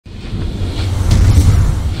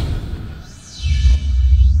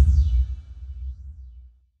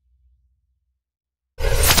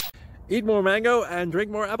Eat more mango and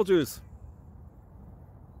drink more apple juice.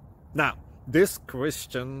 Now, this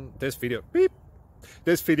video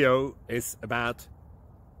is about...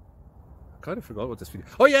 I kind of forgot what this video...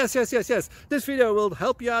 Oh, yes. This video will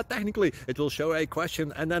help you out technically. It will show a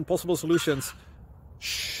question and then possible solutions.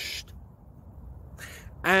 Shh.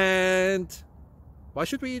 And why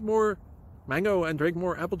should we eat more mango and drink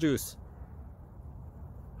more apple juice?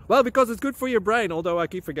 Well, because it's good for your brain, although I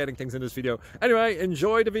keep forgetting things in this video. Anyway,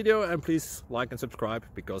 enjoy the video and please like and subscribe,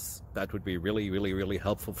 because that would be really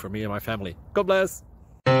helpful for me and my family. God bless!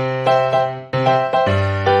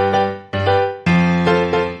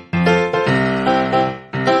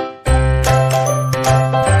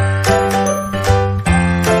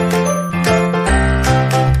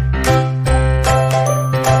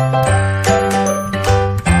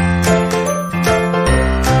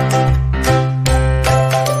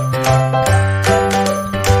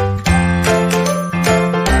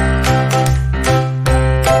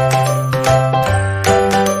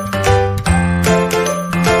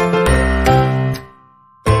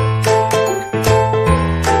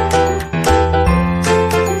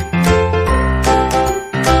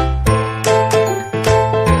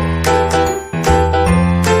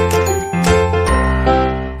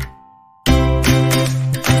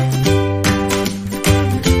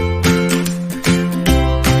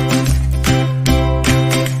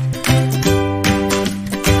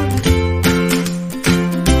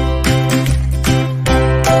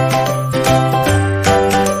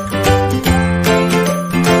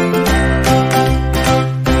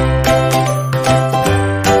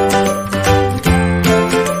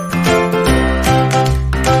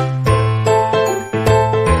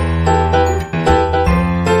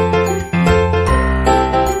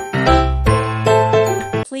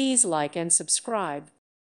 Please like and subscribe.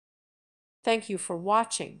 Thank you for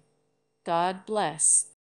watching. God bless.